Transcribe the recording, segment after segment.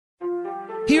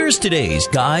Here's today's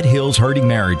God Heals Hurting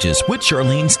Marriages with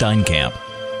Charlyne Steinkamp.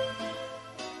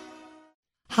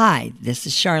 Hi, this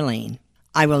is Charlyne.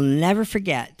 I will never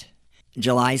forget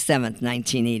July 7th,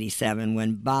 1987,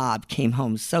 when Bob came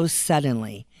home so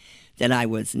suddenly that I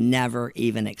was never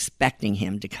even expecting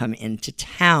him to come into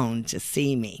town to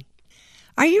see me.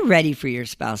 Are you ready for your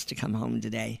spouse to come home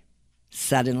today?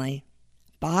 Suddenly,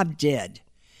 Bob did.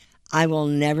 I will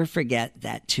never forget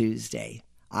that Tuesday.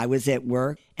 I was at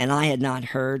work, and I had not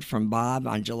heard from Bob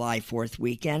on July 4th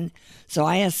weekend, so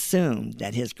I assumed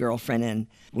that his girlfriend and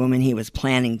woman he was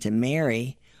planning to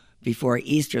marry before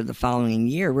Easter the following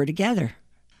year were together.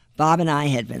 Bob and I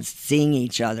had been seeing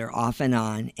each other off and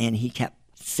on, and he kept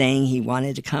saying he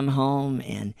wanted to come home,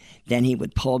 and then he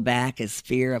would pull back his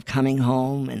fear of coming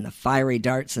home, and the fiery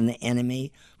darts of the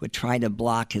enemy would try to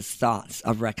block his thoughts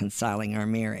of reconciling our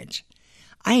marriage.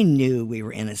 I knew we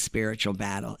were in a spiritual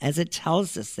battle, as it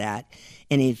tells us that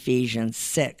in Ephesians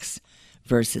 6,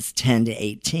 verses 10 to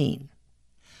 18.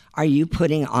 Are you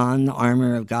putting on the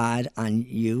armor of God on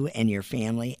you and your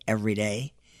family every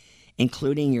day,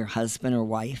 including your husband or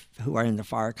wife who are in the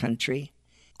far country?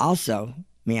 Also,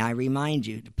 may I remind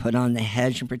you to put on the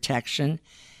hedge of protection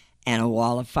and a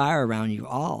wall of fire around you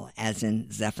all, as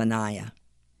in Zephaniah.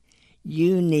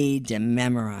 You need to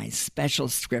memorize special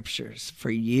scriptures for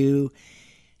you.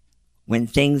 When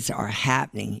things are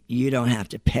happening, you don't have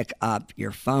to pick up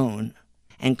your phone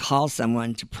and call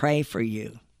someone to pray for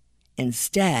you.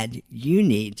 Instead, you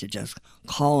need to just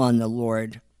call on the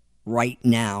Lord right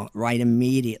now, right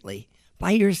immediately,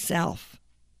 by yourself.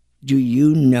 Do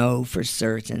you know for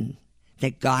certain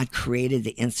that God created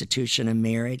the institution of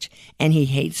marriage and He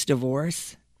hates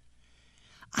divorce?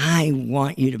 I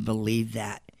want you to believe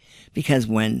that, because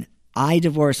when I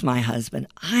divorced my husband,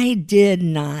 I did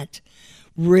not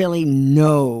really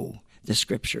know the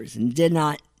scriptures and did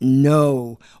not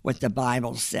know what the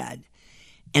Bible said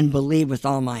and believe with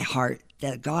all my heart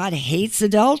that God hates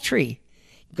adultery.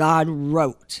 God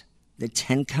wrote the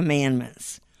 10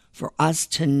 Commandments for us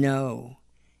to know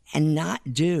and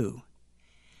not do.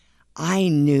 I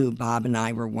knew Bob and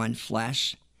I were one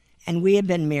flesh, and we had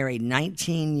been married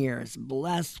 19 years,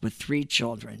 blessed with 3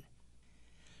 children.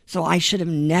 So I should have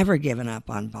never given up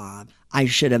on Bob. I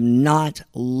should have not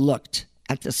looked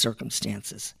at the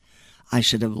circumstances. I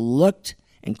should have looked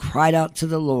and cried out to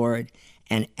the Lord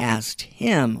and asked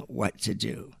Him what to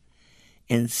do.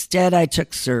 Instead, I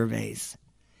took surveys.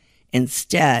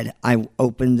 Instead, I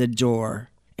opened the door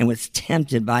and was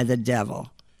tempted by the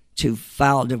devil to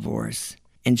file divorce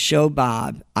and show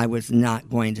Bob I was not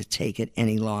going to take it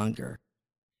any longer.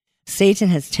 Satan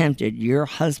has tempted your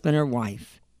husband or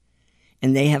wife,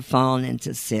 and they have fallen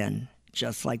into sin,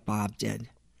 just like Bob did.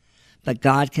 But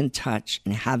God can touch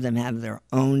and have them have their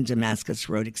own Damascus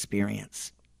Road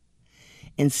experience.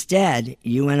 Instead,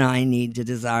 you and I need to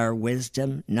desire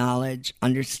wisdom, knowledge,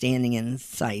 understanding, and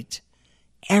insight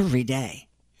every day.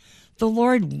 The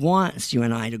Lord wants you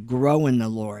and I to grow in the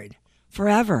Lord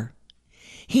forever.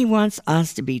 He wants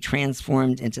us to be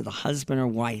transformed into the husband or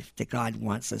wife that God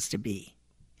wants us to be.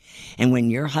 And when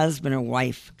your husband or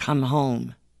wife come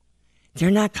home,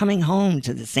 they're not coming home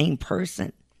to the same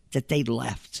person that they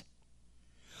left.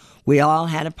 We all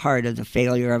had a part of the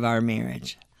failure of our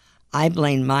marriage. I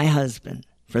blame my husband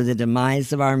for the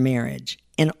demise of our marriage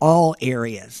in all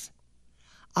areas.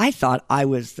 I thought I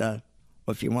was the,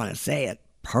 if you want to say it,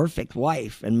 perfect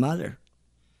wife and mother.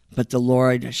 But the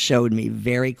Lord showed me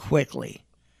very quickly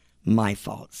my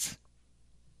faults.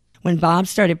 When Bob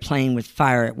started playing with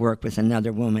fire at work with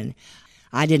another woman,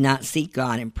 I did not seek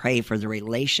God and pray for the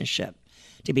relationship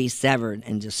to be severed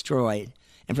and destroyed,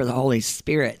 and for the Holy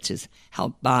Spirit to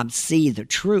help Bob see the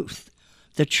truth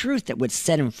that would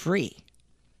set him free.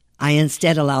 I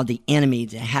instead allowed the enemy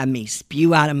to have me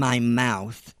spew out of my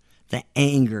mouth the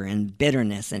anger and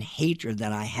bitterness and hatred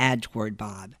that I had toward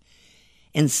Bob,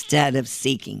 instead of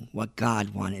seeking what God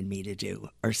wanted me to do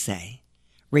or say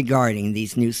regarding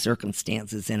these new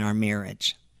circumstances in our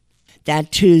marriage.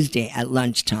 That Tuesday at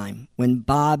lunchtime, when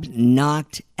Bob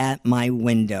knocked at my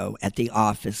window at the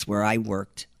office where I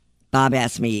worked, Bob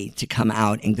asked me to come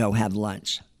out and go have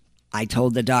lunch. I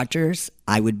told the doctors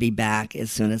I would be back as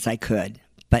soon as I could,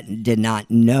 but did not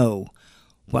know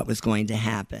what was going to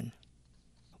happen.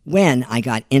 When I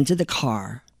got into the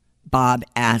car, Bob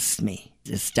asked me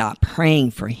to stop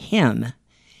praying for him,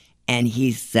 and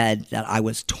he said that I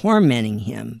was tormenting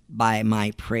him by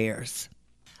my prayers.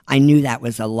 I knew that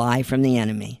was a lie from the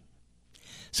enemy,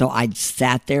 so I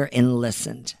sat there and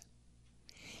listened.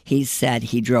 He said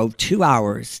he drove 2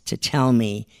 hours to tell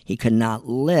me he could not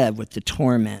live with the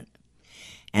torment,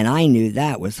 and I knew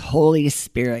that was Holy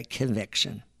Spirit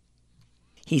conviction.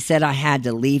 He said I had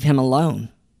to leave him alone.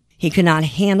 He could not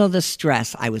handle the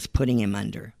stress I was putting him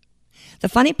under. The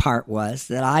funny part was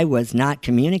that I was not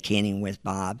communicating with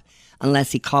Bob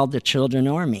unless he called the children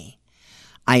or me.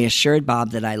 I assured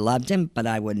Bob that I loved him, but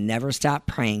I would never stop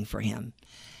praying for him.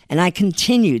 And I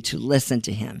continued to listen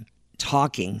to him,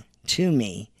 talking to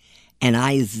me, and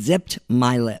I zipped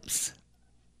my lips.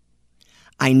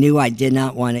 I knew I did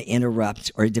not want to interrupt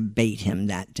or debate him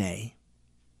that day.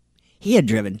 He had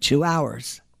driven 2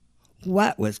 hours.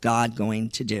 What was God going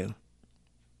to do?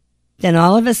 Then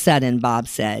all of a sudden, Bob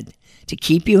said, to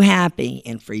keep you happy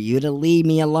and for you to leave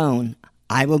me alone,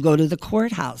 I will go to the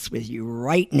courthouse with you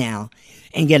right now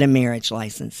and get a marriage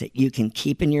license that you can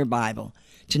keep in your Bible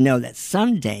to know that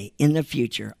someday in the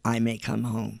future I may come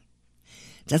home.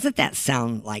 Doesn't that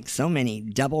sound like so many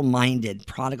double-minded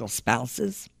prodigal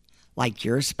spouses? Like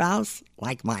your spouse?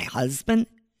 Like my husband?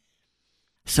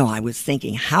 So I was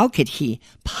thinking, how could he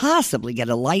possibly get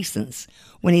a license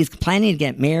when he's planning to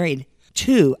get married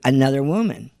to another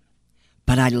woman?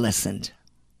 But I listened.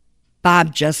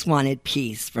 Bob just wanted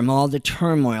peace from all the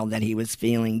turmoil that he was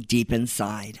feeling deep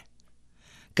inside.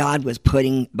 God was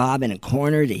putting Bob in a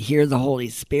corner to hear the Holy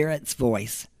Spirit's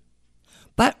voice.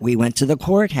 But we went to the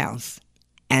courthouse,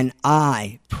 and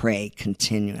I prayed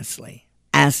continuously,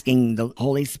 asking the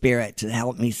Holy Spirit to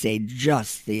help me say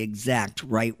just the exact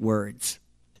right words.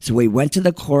 So we went to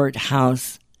the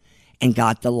courthouse and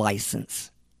got the license,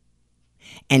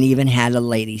 and even had a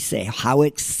lady say how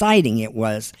exciting it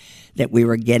was that we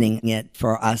were getting it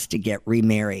for us to get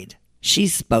remarried. She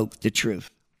spoke the truth.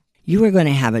 You are going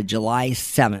to have a July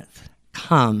 7th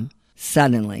come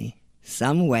suddenly,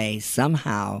 some way,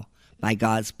 somehow, by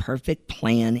God's perfect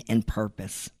plan and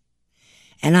purpose.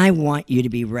 And I want you to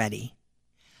be ready.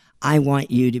 I want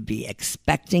you to be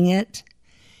expecting it,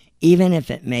 even if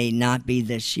it may not be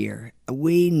this year.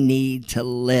 We need to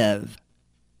live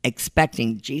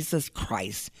expecting Jesus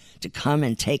Christ to come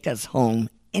and take us home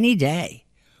any day.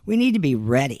 We need to be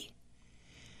ready.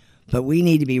 But we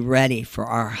need to be ready for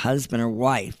our husband or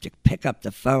wife to pick up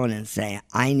the phone and say,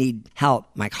 I need help.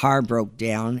 My car broke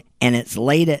down and it's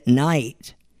late at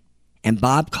night. And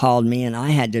Bob called me and I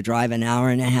had to drive an hour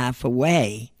and a half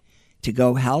away to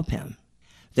go help him.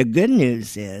 The good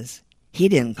news is he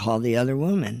didn't call the other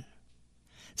woman.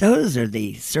 Those are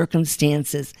the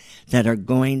circumstances that are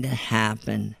going to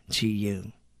happen to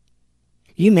you.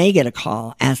 You may get a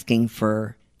call asking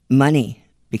for money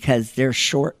because they're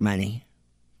short money.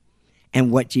 And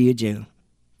what do?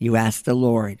 You ask the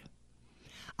Lord.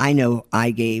 I know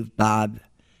I gave Bob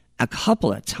a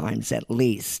couple of times at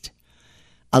least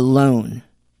a loan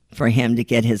for him to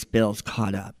get his bills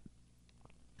caught up.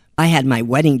 I had my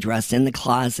wedding dress in the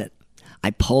closet.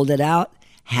 I pulled it out,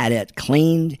 had it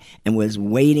cleaned, and was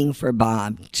waiting for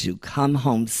Bob to come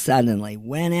home suddenly,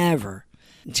 whenever,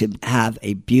 to have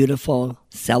a beautiful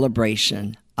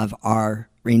celebration of our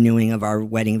renewing of our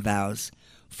wedding vows,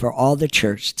 for all the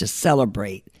church to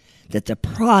celebrate that the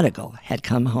prodigal had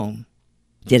come home.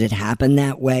 Did it happen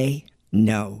that way?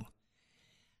 No.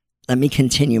 Let me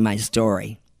continue my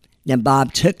story. Then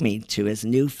Bob took me to his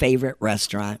new favorite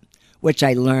restaurant, which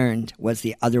I learned was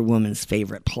the other woman's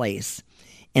favorite place,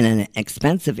 in an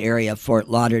expensive area of Fort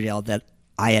Lauderdale that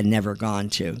I had never gone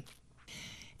to.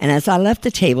 And as I left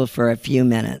the table for a few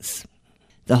minutes,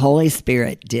 the Holy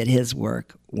Spirit did his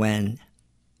work when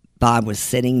Bob was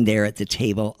sitting there at the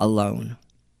table alone.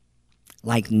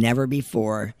 Like never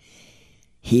before,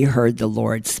 he heard the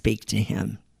Lord speak to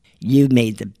him. You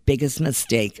made the biggest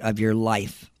mistake of your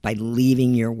life by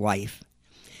leaving your wife.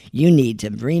 You need to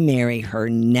remarry her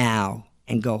now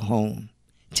and go home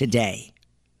today.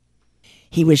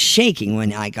 He was shaking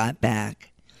when I got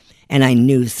back, and I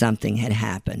knew something had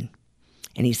happened.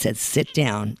 And he said, sit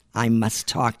down. I must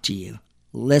talk to you.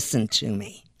 Listen to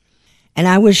me. And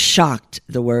I was shocked,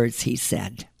 the words he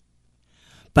said.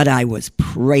 But I was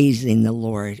praising the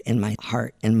Lord in my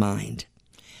heart and mind.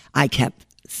 I kept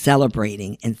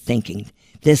celebrating and thinking,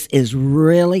 this is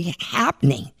really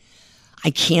happening.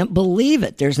 I can't believe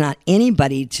it. There's not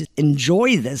anybody to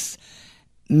enjoy this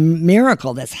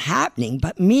miracle that's happening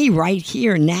but me right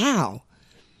here now.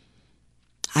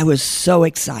 I was so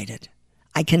excited.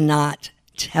 I cannot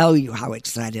tell you how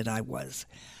excited I was,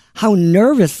 how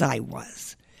nervous I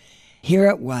was. Here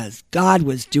it was. God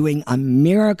was doing a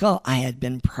miracle I had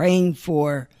been praying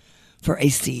for a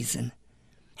season.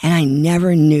 And I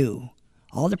never knew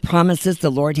all the promises the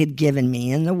Lord had given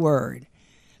me in the Word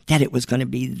that it was going to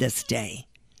be this day.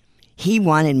 He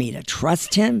wanted me to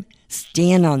trust Him,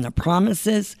 stand on the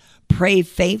promises, pray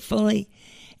faithfully,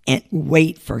 and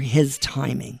wait for His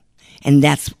timing. And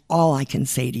that's all I can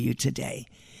say to you today.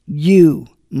 You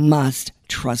must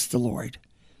trust the Lord.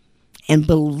 and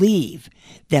believe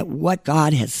that what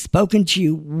God has spoken to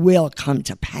you will come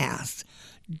to pass.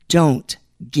 Don't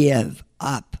give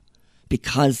up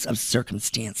because of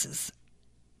circumstances.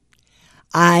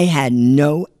 I had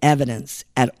no evidence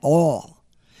at all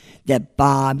that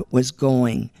Bob was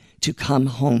going to come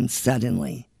home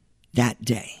suddenly that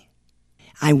day.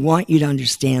 I want you to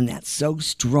understand that so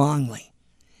strongly,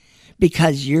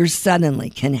 because your suddenly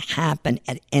can happen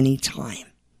at any time,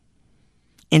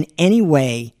 in any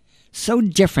way so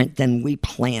different than we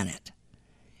plan it.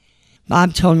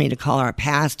 Bob told me to call our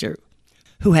pastor,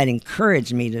 who had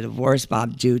encouraged me to divorce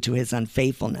Bob due to his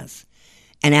unfaithfulness,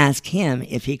 and ask him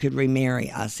if he could remarry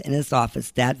us in his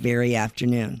office that very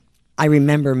afternoon. I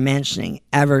remember mentioning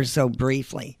ever so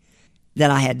briefly that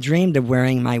I had dreamed of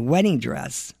wearing my wedding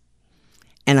dress,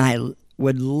 and I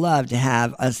would love to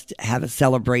have us have a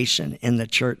celebration in the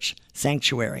church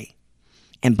sanctuary.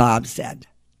 And Bob said,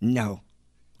 "No,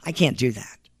 I can't do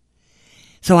that."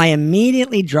 So I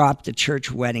immediately dropped the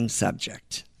church wedding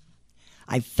subject.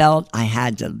 I felt I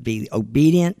had to be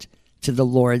obedient to the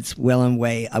Lord's will and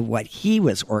way of what he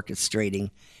was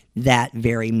orchestrating that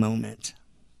very moment.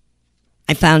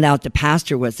 I found out the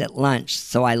pastor was at lunch,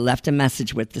 so I left a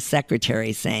message with the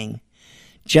secretary saying,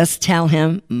 "Just tell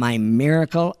him my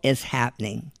miracle is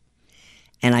happening."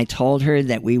 And I told her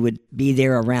that we would be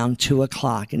there around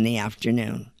 2:00 in the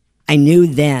afternoon. I knew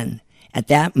then, at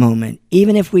that moment,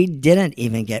 even if we didn't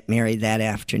even get married that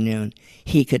afternoon,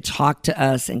 he could talk to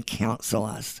us and counsel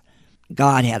us.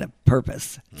 God had a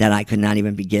purpose that I could not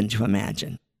even begin to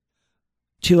imagine.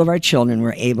 2 of our children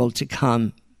were able to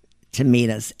come to meet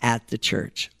us at the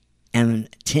church, and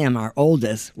Tim, our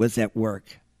oldest, was at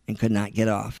work and could not get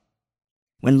off.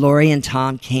 When Lori and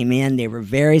Tom came in, they were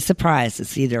very surprised to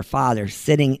see their father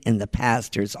sitting in the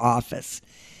pastor's office.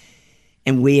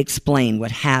 And we explained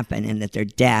what happened and that their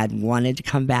dad wanted to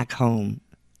come back home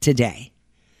today.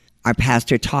 Our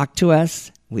pastor talked to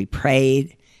us, we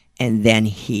prayed, and then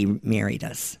he married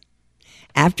us.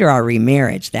 After our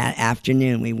remarriage that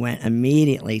afternoon, we went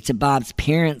immediately to Bob's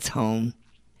parents' home,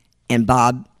 and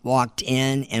Bob walked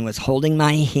in and was holding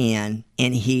my hand,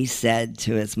 and he said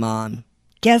to his mom,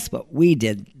 "Guess what we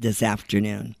did this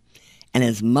afternoon?" And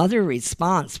his mother's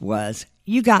response was,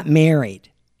 "You got married."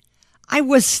 I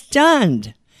was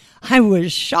stunned. I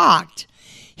was shocked.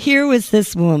 Here was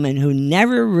this woman who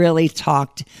never really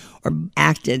talked or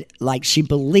acted like she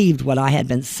believed what I had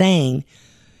been saying,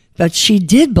 but she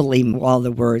did believe all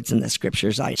the words in the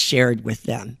scriptures I shared with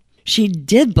them. She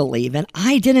did believe, and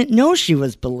I didn't know she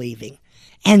was believing.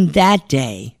 And that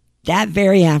day, that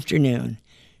very afternoon,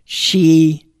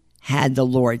 she had the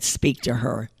Lord speak to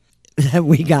her that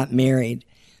we got married,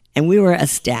 and we were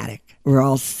ecstatic. We were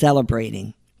all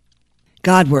celebrating.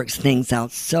 God works things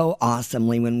out so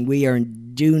awesomely when we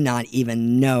do not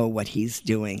even know what he's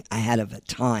doing ahead of the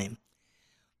time.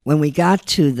 When we got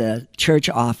to the church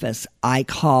office, I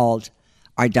called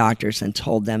our doctors and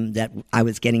told them that I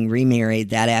was getting remarried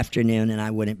that afternoon and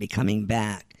I wouldn't be coming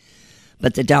back.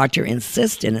 But the doctor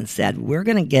insisted and said, "We're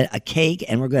going to get a cake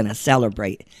and we're going to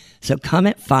celebrate. So come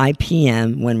at 5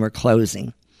 p.m. when we're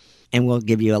closing, and we'll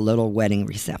give you a little wedding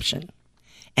reception."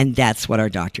 And that's what our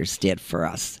doctors did for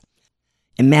us.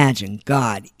 Imagine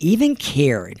God even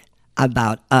cared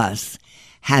about us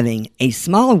having a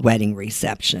small wedding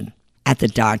reception at the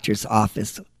doctor's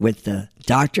office with the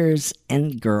doctors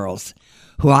and girls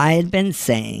who I had been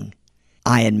saying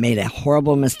I had made a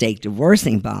horrible mistake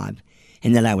divorcing Bob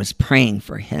and that I was praying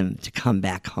for him to come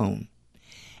back home.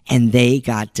 And they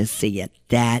got to see it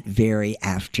that very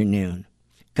afternoon.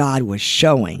 God was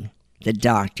showing the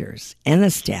doctors and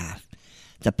the staff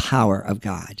the power of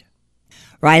God.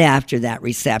 Right after that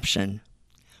reception,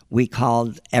 we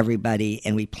called everybody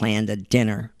and we planned a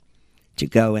dinner to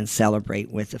go and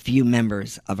celebrate with a few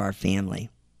members of our family.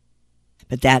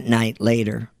 But that night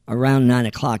later, around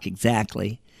 9:00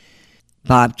 exactly,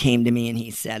 Bob came to me and he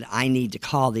said, "I need to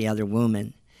call the other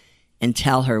woman and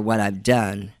tell her what I've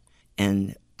done,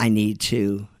 and I need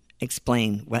to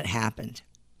explain what happened."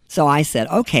 So I said,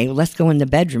 "Okay, well, let's go in the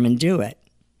bedroom and do it."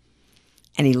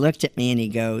 And he looked at me and he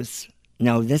goes,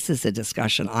 "No, this is a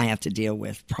discussion I have to deal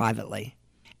with privately."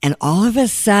 And all of a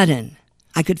sudden,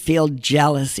 I could feel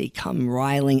jealousy come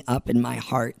riling up in my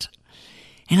heart.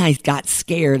 And I got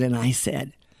scared and I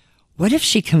said, "What if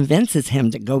she convinces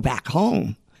him to go back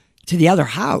home, to the other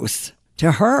house,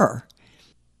 to her?"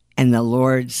 And the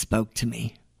Lord spoke to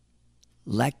me,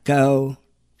 "Let go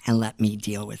and let me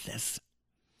deal with this."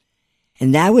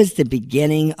 And that was the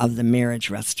beginning of the marriage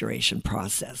restoration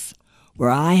process, where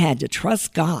I had to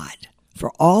trust God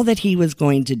for all that he was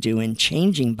going to do in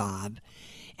changing Bob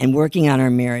and working on our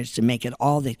marriage to make it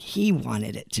all that he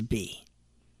wanted it to be.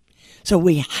 So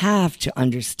we have to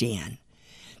understand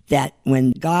that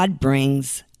when God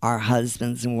brings our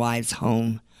husbands and wives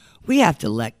home, we have to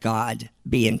let God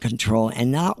be in control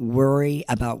and not worry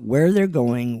about where they're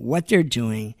going, what they're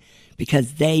doing,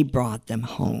 because they brought them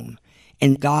home.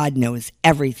 And God knows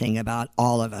everything about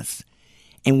all of us,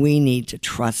 and we need to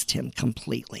trust him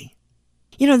completely.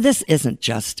 You know, this isn't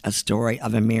just a story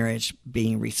of a marriage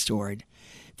being restored.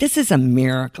 This is a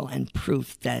miracle and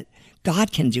proof that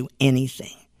God can do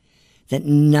anything, that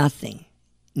nothing,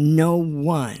 no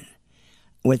one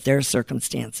with their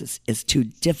circumstances is too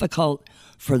difficult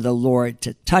for the Lord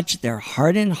to touch their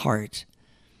hardened heart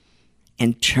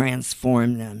and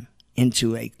transform them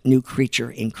into a new creature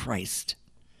in Christ.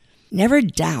 Never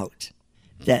doubt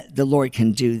that the Lord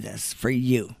can do this for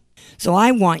you. So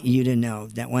I want you to know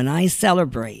that when I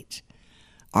celebrate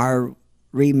our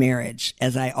remarriage,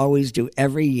 as I always do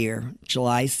every year,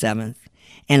 July 7th,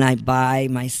 and I buy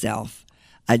myself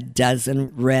a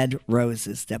dozen red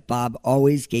roses that Bob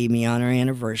always gave me on our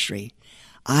anniversary,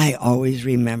 I always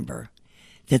remember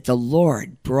that the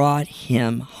Lord brought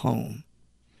him home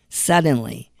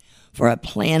suddenly for a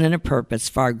plan and a purpose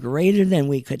far greater than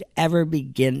we could ever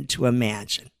begin to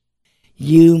imagine.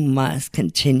 You must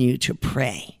continue to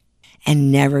pray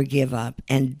and never give up,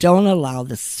 and don't allow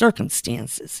the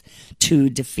circumstances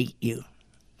to defeat you.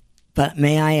 But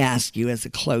may I ask you as a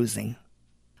closing,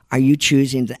 are you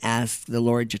choosing to ask the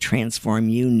Lord to transform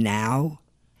you now?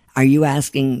 Are you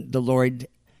asking the Lord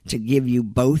to give you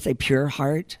both a pure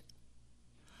heart?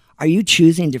 Are you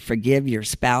choosing to forgive your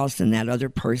spouse and that other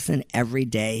person every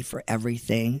day for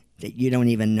everything that you don't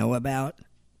even know about?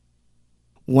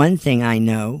 One thing I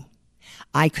know,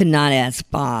 I could not ask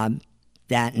Bob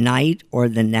that night or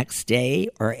the next day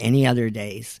or any other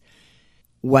days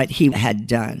what he had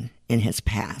done in his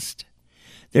past.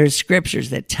 There's scriptures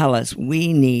that tell us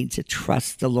we need to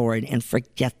trust the Lord and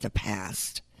forget the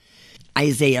past.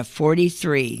 Isaiah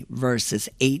 43 verses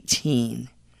 18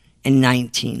 and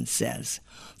 19 says,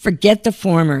 "Forget the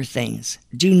former things.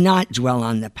 Do not dwell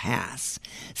on the past.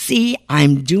 See,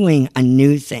 I'm doing a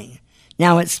new thing.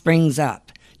 Now it springs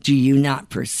up. Do you not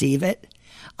perceive it?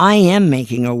 I am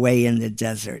making a way in the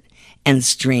desert and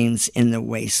streams in the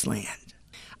wasteland."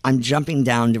 I'm jumping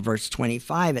down to verse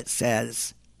 25. It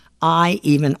says, "I,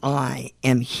 even I,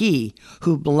 am he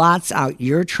who blots out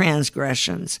your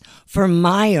transgressions for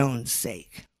my own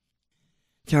sake."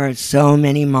 There are so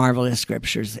many marvelous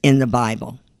scriptures in the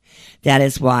Bible. That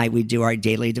is why we do our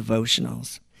daily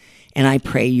devotionals. And I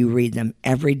pray you read them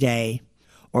every day,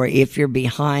 or if you're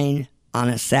behind on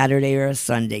a Saturday or a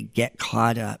Sunday, get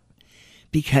caught up,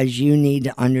 because you need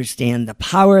to understand the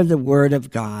power of the Word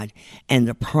of God and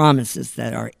the promises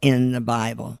that are in the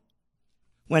Bible.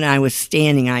 When I was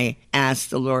standing, I asked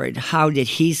the Lord, how did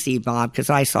he see Bob? Because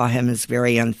I saw him as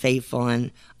very unfaithful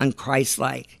and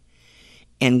unchristlike.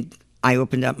 And I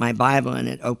opened up my Bible, and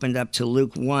it opened up to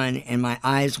Luke 1, and my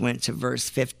eyes went to verse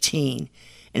 15.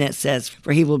 And it says,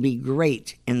 "For he will be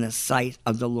great in the sight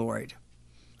of the Lord."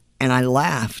 And I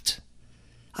laughed.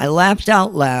 I laughed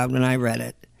out loud when I read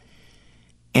it.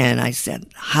 And I said,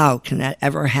 how can that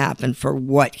ever happen for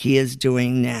what he is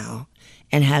doing now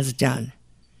and has done?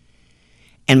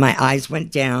 And my eyes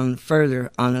went down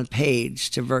further on the page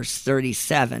to verse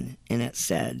 37, and it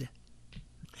said,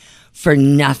 "For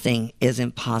nothing is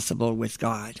impossible with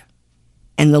God."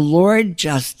 And the Lord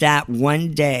just that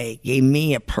one day gave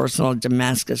me a personal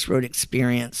Damascus Road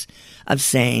experience of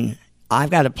saying, I've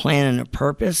got a plan and a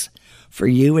purpose for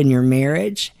you and your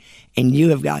marriage, and you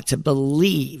have got to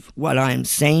believe what I'm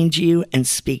saying to you and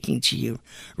speaking to you,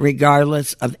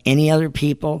 regardless of any other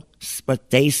people, what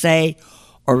they say,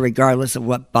 or regardless of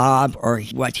what Bob or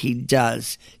what he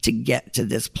does to get to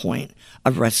this point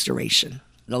of restoration.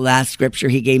 The last scripture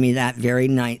he gave me that very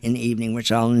night and evening,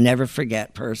 which I'll never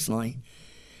forget personally,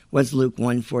 was Luke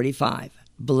 1:45.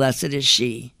 "Blessed is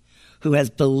she who has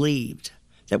believed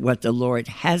that what the Lord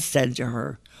has said to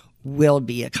her will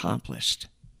be accomplished."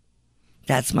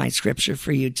 That's my scripture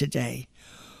for you today.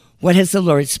 What has the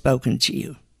Lord spoken to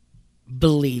you?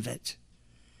 Believe it.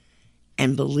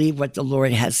 And believe what the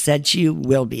Lord has said to you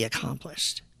will be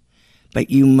accomplished. But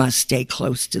you must stay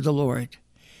close to the Lord.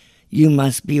 You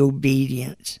must be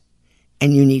obedient.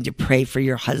 And you need to pray for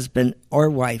your husband or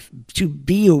wife to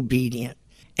be obedient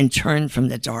and turn from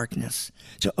the darkness,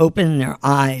 to open their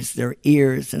eyes, their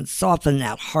ears, and soften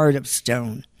that heart of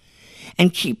stone.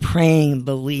 And keep praying and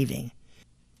believing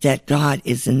that God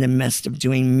is in the midst of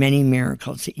doing many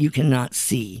miracles that you cannot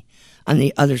see on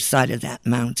the other side of that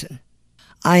mountain.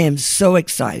 I am so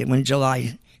excited when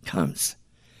July comes,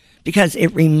 because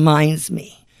it reminds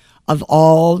me of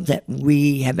all that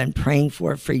we have been praying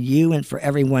for you and for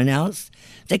everyone else,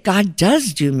 that God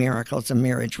does do miracles of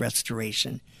marriage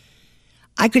restoration.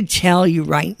 I could tell you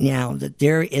right now that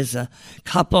there is a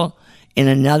couple in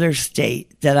another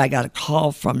state that I got a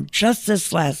call from just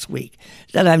this last week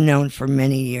that I've known for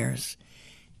many years.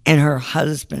 And her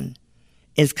husband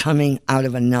is coming out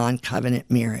of a non-covenant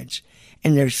marriage,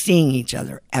 and they're seeing each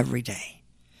other every day.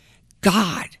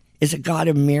 God is a God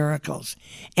of miracles,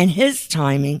 and his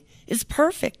timing is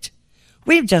perfect.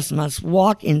 We just must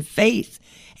walk in faith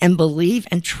and believe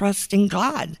and trust in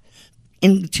God,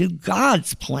 into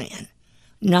God's plan,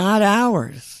 not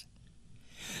ours.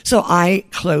 So I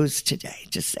close today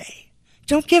to say,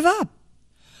 don't give up.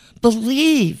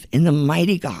 Believe in the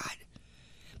mighty God.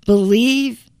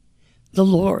 Believe the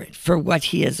Lord for what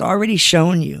he has already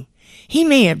shown you. He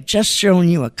may have just shown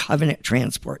you a covenant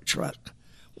transport truck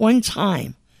one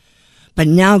time, but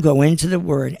now go into the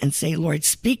word and say, Lord,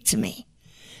 speak to me.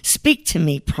 Speak to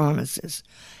me promises.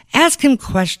 Ask him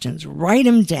questions. Write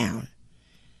them down.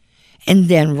 And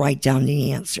then write down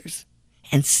the answers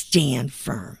and stand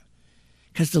firm,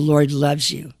 because the Lord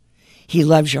loves you. He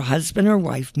loves your husband or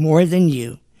wife more than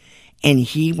you, and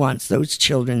he wants those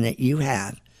children that you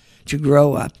have to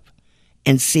grow up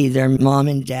and see their mom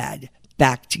and dad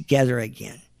back together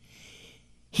again.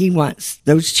 He wants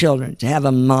those children to have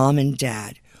a mom and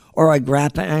dad or a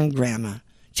grandpa and grandma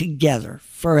together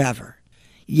forever.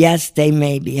 Yes, they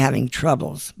may be having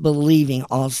troubles believing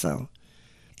also,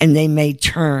 and they may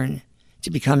turn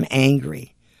to become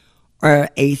angry or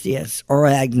atheist or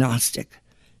agnostic.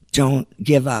 Don't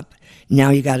give up.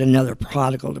 Now you got another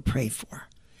prodigal to pray for.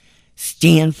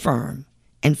 Stand firm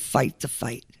and fight the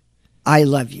fight. I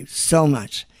love you so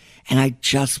much, and I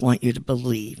just want you to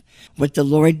believe what the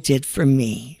Lord did for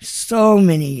me so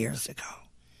many years ago.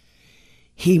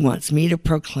 He wants me to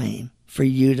proclaim for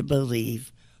you to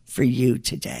believe for you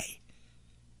today.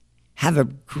 Have a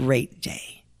great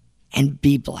day and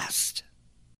be blessed.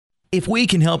 If we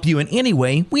can help you in any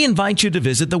way, we invite you to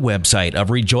visit the website of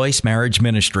Rejoice Marriage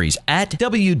Ministries at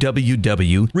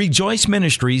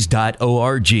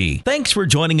www.rejoiceministries.org. Thanks for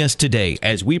joining us today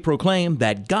as we proclaim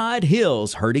that God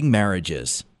heals hurting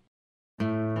marriages.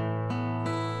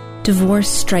 Divorce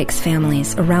strikes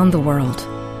families around the world,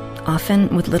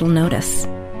 often with little notice.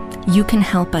 You can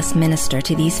help us minister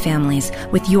to these families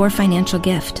with your financial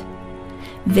gift.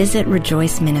 Visit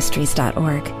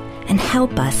rejoiceministries.org and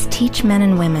help us teach men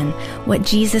and women what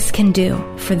Jesus can do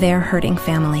for their hurting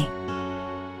family.